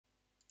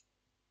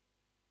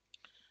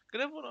Good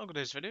everyone, welcome to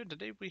this video.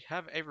 Today we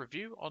have a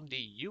review on the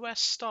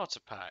US starter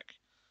pack.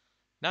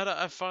 Now that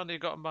I've finally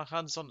gotten my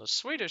hands on the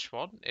Swedish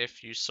one,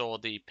 if you saw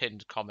the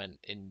pinned comment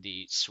in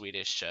the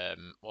Swedish,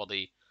 or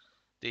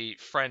the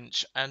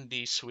French and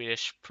the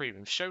Swedish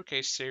Premium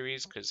Showcase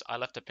series, because I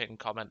left a pinned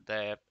comment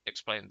there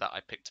explaining that I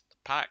picked up the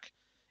pack.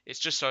 It's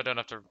just so I don't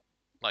have to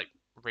like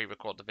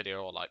re-record the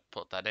video or like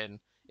put that in.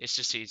 It's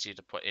just easier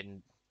to put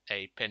in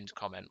a pinned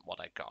comment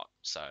what I got.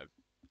 So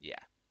yeah.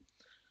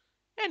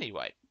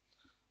 Anyway.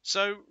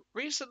 So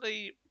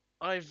recently,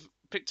 I've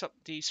picked up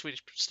the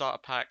Swedish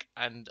starter pack,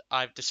 and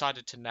I've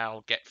decided to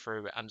now get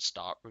through and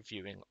start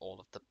reviewing all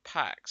of the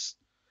packs.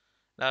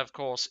 Now, of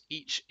course,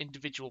 each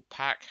individual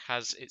pack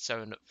has its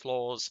own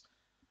flaws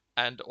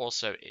and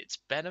also its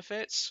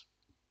benefits.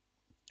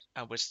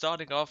 And we're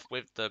starting off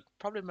with the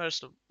probably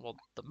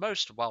the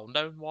most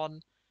well-known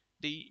one,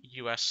 the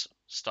US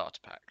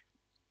starter pack.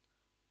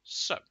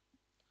 So,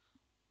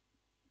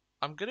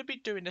 I'm going to be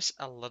doing this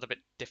a little bit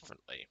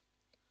differently.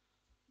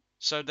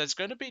 So there's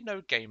going to be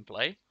no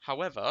gameplay.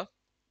 However,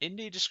 in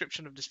the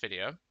description of this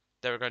video,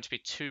 there are going to be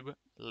two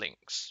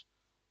links.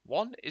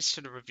 One is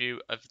to the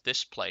review of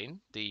this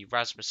plane, the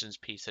Rasmussen's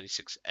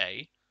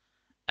P-36A,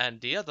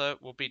 and the other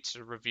will be to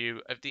the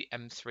review of the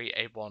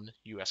M3A1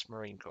 US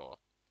Marine Corps.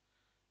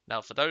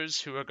 Now, for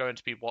those who are going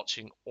to be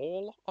watching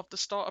all of the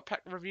starter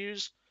pack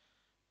reviews,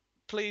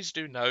 please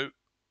do note,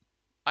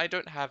 I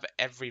don't have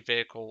every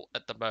vehicle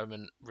at the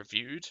moment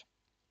reviewed.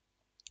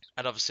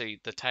 And obviously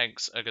the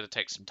tanks are going to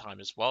take some time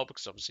as well,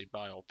 because obviously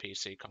my old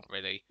PC can't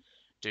really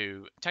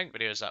do tank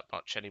videos that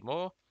much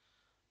anymore.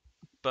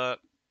 But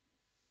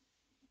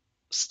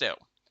still,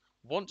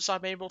 once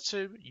I'm able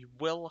to, you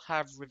will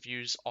have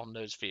reviews on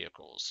those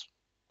vehicles.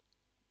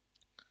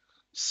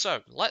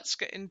 So let's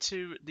get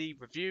into the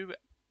review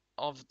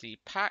of the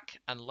pack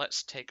and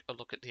let's take a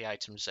look at the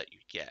items that you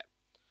get.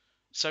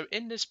 So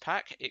in this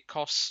pack, it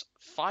costs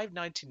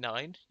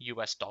 $5.99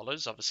 US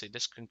dollars. Obviously,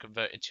 this can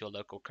convert into your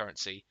local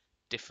currency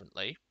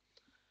differently.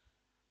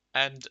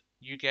 And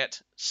you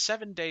get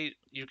 7 days.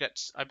 You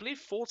get, I believe,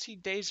 40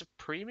 days of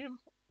premium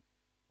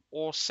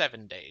or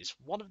 7 days,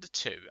 one of the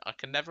two. I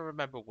can never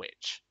remember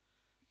which.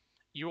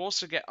 You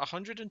also get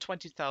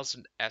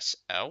 120,000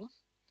 SL,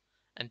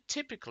 and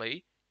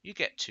typically you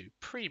get two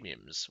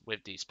premiums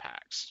with these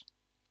packs,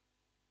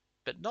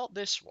 but not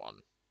this one.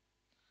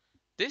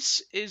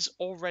 This is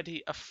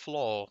already a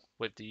flaw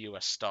with the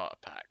US starter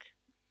pack.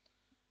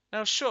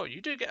 Now, sure,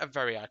 you do get a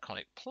very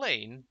iconic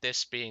plane,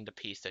 this being the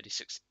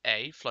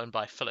P-36A, flown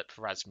by Philip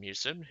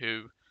Rasmussen,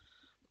 who,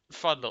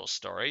 fun little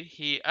story,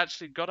 he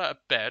actually got out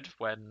of bed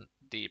when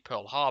the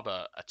Pearl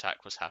Harbor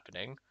attack was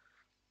happening,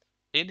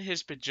 in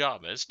his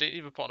pajamas, didn't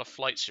even put on a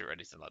flight suit or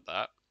anything like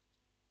that,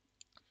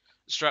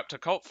 strapped a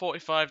Colt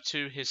 45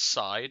 to his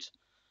side,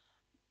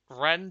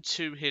 ran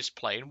to his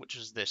plane, which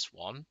was this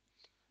one,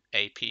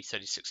 a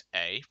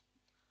P-36A,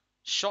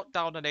 shot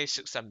down an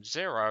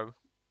A6M0,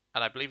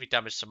 and I believe he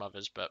damaged some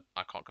others, but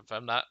I can't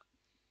confirm that,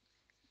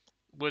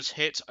 was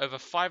hit over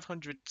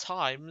 500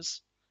 times,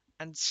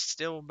 and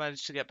still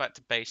managed to get back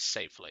to base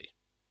safely.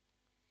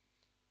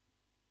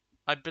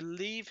 I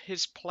believe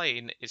his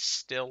plane is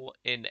still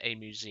in a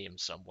museum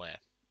somewhere.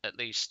 At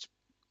least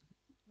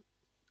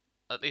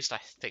I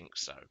think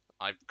so.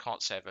 I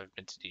can't say I've ever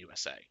been to the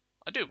USA.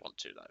 I do want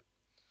to, though.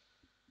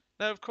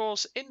 Now, of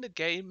course, in the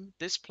game,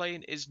 this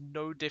plane is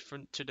no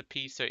different to the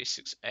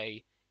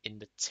P-36A in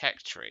the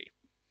tech tree.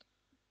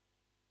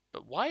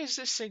 But why is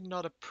this thing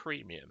not a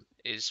premium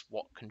is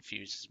what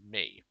confuses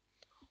me.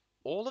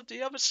 All of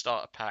the other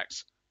starter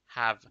packs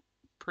have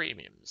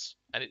premiums,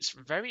 and it's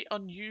very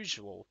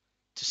unusual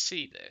to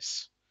see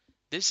this.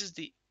 This is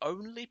the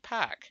only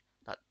pack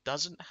that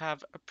doesn't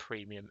have a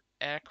premium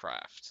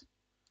aircraft.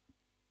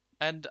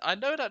 And I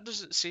know that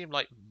doesn't seem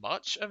like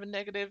much of a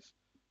negative,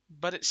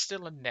 but it's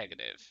still a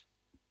negative.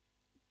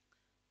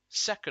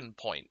 Second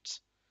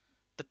point,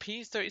 the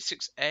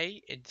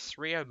P-36A in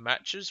 3-0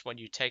 matches when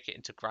you take it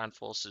into ground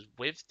forces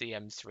with the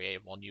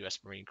M3A1 US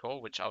Marine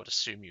Corps, which I would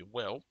assume you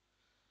will,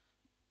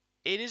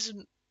 it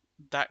isn't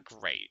that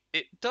great.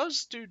 It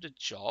does do the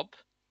job,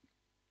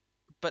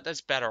 but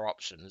there's better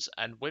options,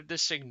 and with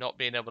this thing not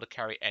being able to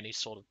carry any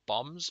sort of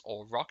bombs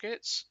or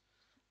rockets,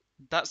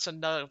 that's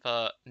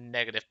another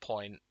negative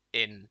point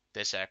in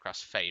this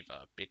aircraft's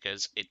favor,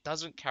 because it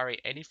doesn't carry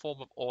any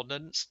form of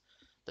ordnance.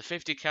 The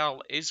 50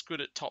 cal is good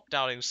at top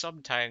downing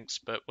some tanks,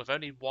 but with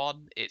only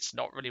one, it's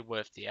not really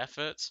worth the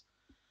effort,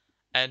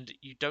 and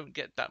you don't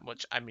get that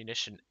much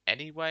ammunition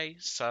anyway,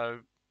 so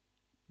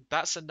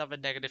that's another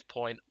negative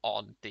point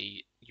on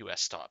the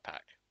US starter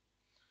pack.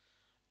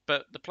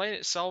 But the plane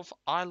itself,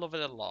 I love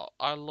it a lot.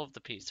 I love the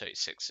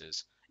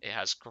P-36s. It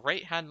has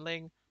great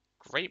handling,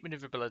 great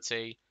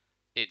maneuverability,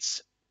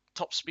 its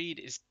top speed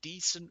is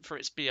decent for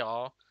its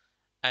BR,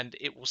 and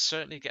it will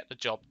certainly get the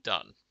job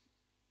done.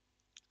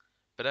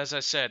 But as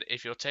I said,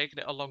 if you're taking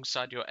it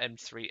alongside your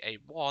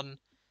M3A1,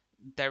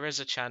 there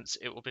is a chance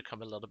it will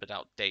become a little bit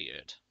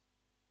outdated.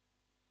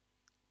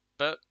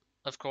 But,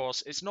 of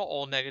course, it's not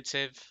all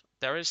negative.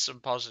 There is some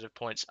positive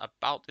points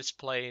about this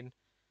plane.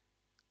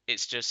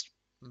 It's just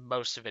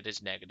most of it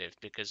is negative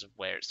because of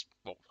where it's,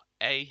 well,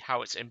 A,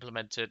 how it's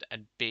implemented,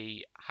 and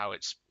B, how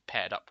it's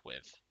paired up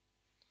with.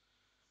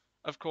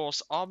 Of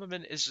course,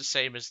 armament is the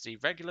same as the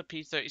regular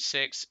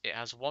P-36. It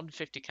has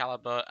 150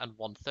 caliber and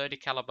 130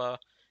 caliber.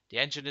 The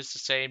engine is the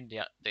same,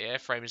 the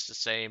airframe is the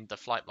same, the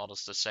flight model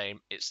is the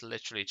same. It's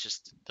literally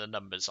just the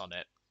numbers on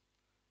it.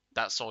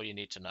 That's all you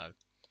need to know.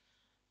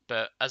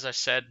 But as I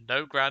said,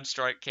 no ground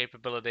strike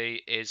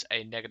capability is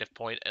a negative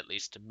point, at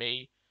least to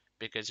me,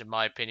 because in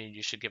my opinion,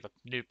 you should give a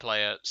new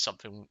player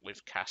something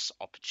with cast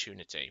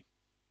opportunity.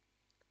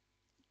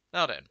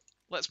 Now then,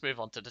 let's move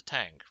on to the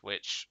tank,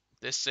 which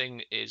this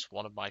thing is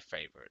one of my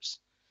favorites.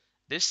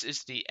 This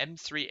is the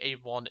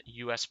M3A1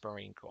 US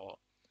Marine Corps.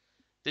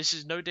 This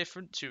is no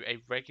different to a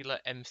regular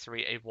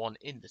M3A1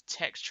 in the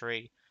tech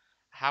tree.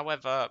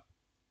 However,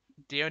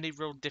 the only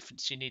real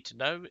difference you need to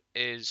know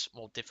is,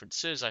 well,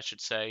 differences I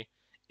should say,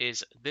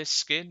 is this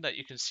skin that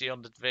you can see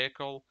on the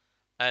vehicle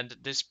and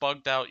this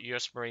bugged out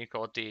US Marine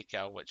Corps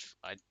decal, which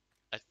I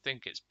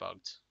think it's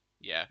bugged.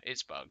 Yeah,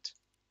 it's bugged.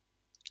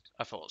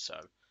 I thought so.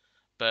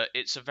 But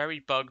it's a very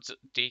bugged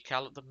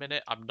decal at the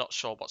minute. I'm not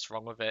sure what's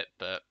wrong with it,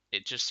 but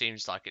it just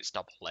seems like it's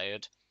double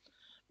layered.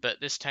 But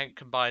this tank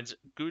combines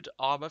good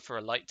armor for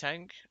a light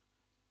tank,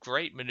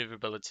 great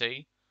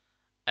maneuverability,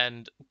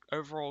 and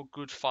overall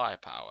good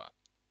firepower.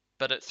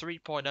 But at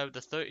 3.0, the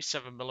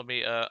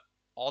 37mm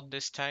on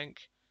this tank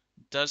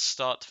does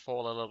start to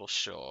fall a little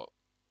short,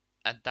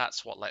 and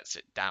that's what lets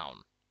it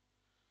down.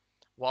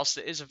 Whilst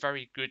it is a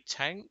very good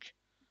tank,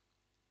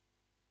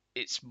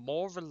 it's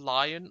more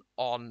reliant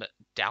on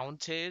down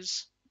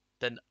tiers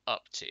than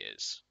up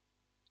tiers.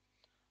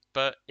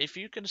 But if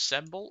you can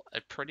assemble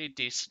a pretty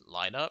decent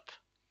lineup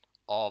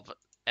of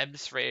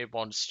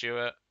M3A1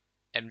 Stuart,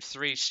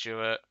 M3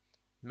 Stuart,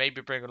 maybe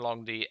bring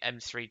along the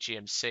M3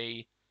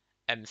 GMC,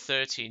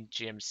 M13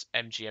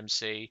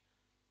 MGMC,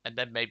 and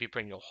then maybe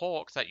bring your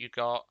Hawk that you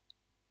got,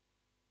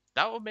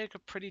 that will make a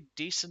pretty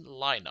decent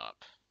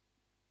lineup.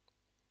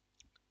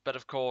 But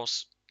of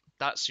course,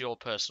 that's your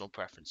personal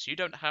preference. You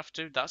don't have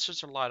to. That's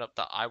just a lineup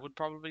that I would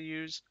probably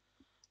use,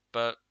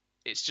 but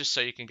it's just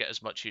so you can get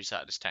as much use out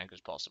of this tank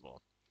as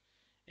possible.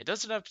 It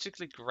doesn't have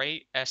particularly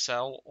great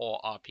SL or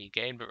RP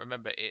gain, but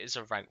remember, it is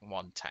a rank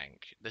 1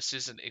 tank. This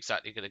isn't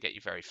exactly going to get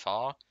you very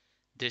far.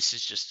 This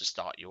is just to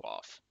start you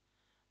off.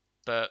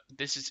 But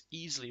this is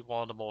easily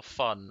one of the more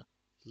fun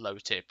low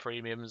tier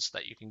premiums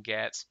that you can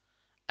get,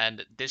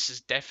 and this is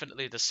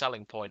definitely the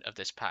selling point of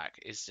this pack,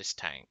 is this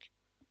tank.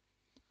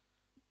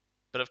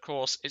 But of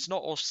course, it's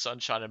not all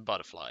sunshine and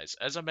butterflies.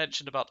 As I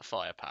mentioned about the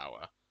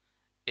firepower,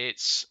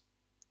 it's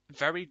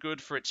very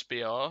good for its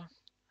BR,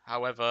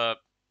 however,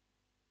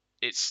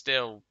 it's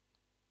still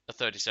a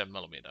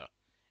 37mm.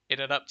 In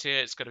an up tier,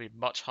 it's going to be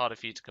much harder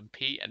for you to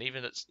compete, and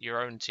even at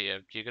your own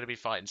tier, you're going to be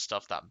fighting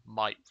stuff that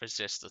might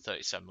resist the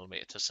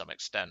 37mm to some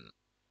extent.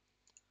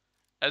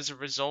 As a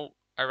result,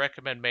 I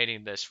recommend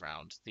maining this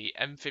round, the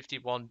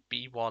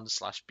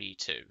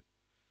M51B1/B2.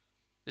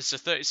 This is a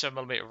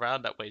 37mm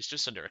round that weighs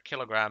just under a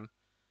kilogram,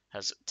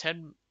 has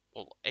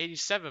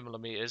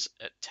 87mm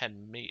at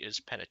 10 meters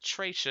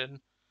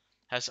penetration,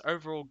 has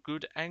overall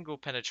good angle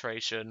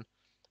penetration,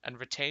 and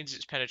retains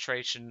its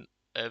penetration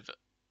of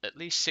at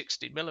least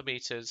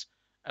 60mm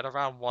at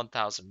around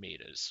 1000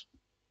 meters.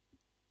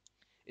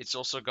 It's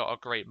also got a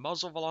great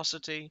muzzle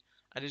velocity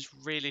and is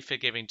really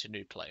forgiving to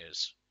new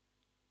players,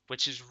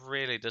 which is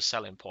really the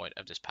selling point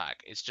of this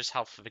pack. It's just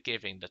how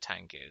forgiving the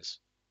tank is.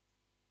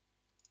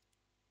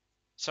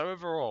 So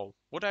overall,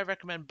 would I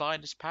recommend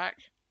buying this pack?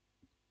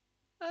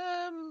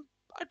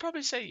 I'd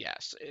probably say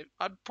yes.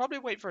 I'd probably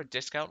wait for a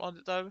discount on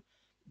it though,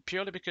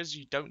 purely because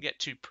you don't get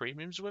two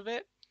premiums with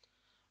it.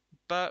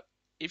 But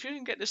if you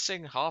can get this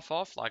thing half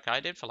off like I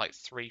did for like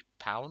 £3,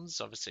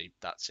 obviously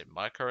that's in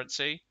my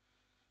currency,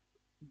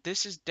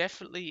 this is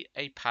definitely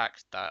a pack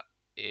that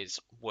is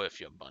worth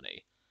your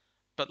money.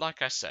 But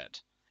like I said,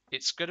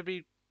 it's going to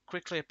be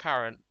quickly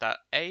apparent that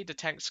A, the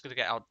tank's going to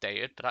get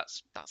outdated, but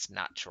that's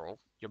natural.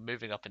 You're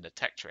moving up in the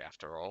tech tree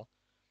after all.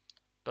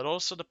 But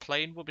also the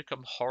plane will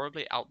become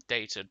horribly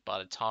outdated by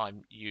the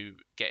time you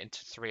get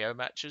into 3-0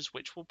 matches,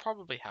 which will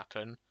probably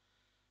happen.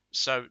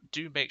 So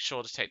do make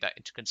sure to take that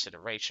into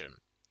consideration.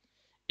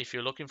 If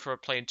you're looking for a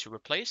plane to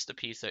replace the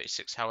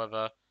P-36,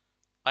 however,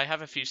 I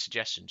have a few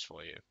suggestions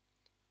for you.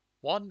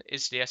 One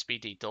is the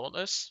SBD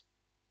Dauntless.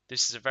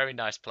 This is a very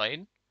nice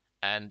plane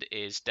and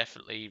is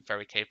definitely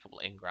very capable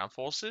in ground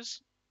forces.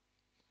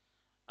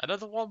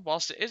 Another one,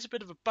 whilst it is a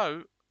bit of a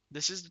boat,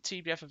 this is the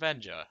TBF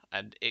Avenger,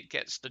 and it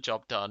gets the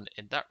job done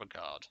in that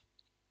regard.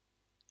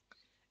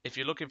 If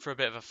you're looking for a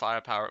bit of a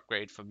firepower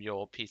upgrade from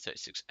your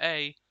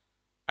P-36A,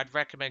 I'd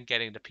recommend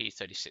getting the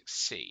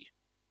P-36C.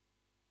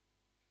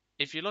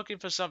 If you're looking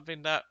for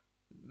something that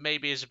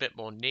maybe is a bit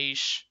more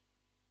niche,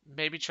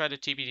 maybe try the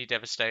TBD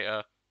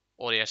Devastator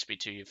or the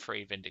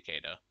SB2U3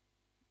 Vindicator.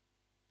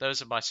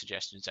 Those are my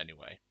suggestions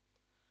anyway.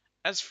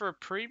 As for a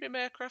premium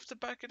aircraft to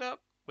back it up,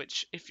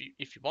 which if you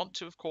want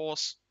to, of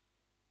course,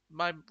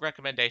 my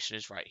recommendation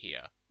is right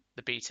here,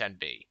 the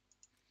B-10B.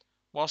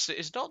 Whilst it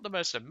is not the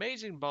most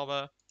amazing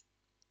bomber,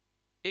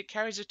 it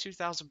carries a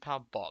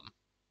 £2,000 bomb.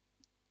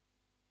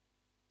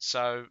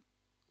 So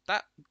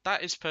that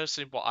that is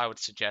personally what I would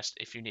suggest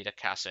if you need a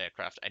CAS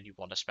aircraft and you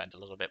want to spend a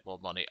little bit more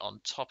money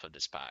on top of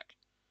this pack.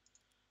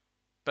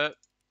 But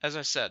as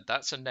I said,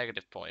 that's a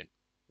negative point.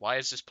 Why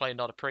is this plane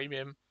not a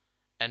premium?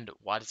 And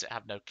why does it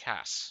have no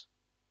CAS?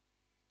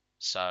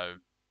 So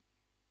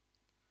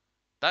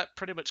that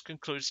pretty much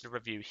concludes the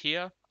review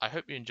here. I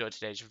hope you enjoyed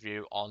today's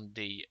review on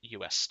the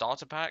US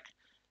starter pack.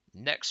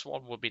 Next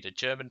one will be the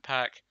German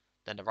pack,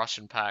 then the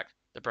Russian pack,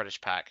 the British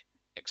pack,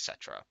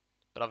 etc.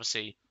 But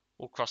obviously,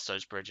 we'll cross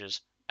those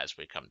bridges as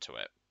we come to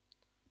it.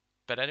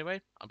 But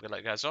anyway, I'm going to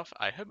let you guys off.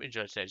 I hope you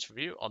enjoyed today's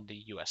review on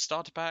the US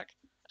starter pack,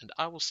 and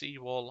I will see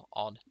you all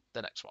on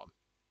the next one.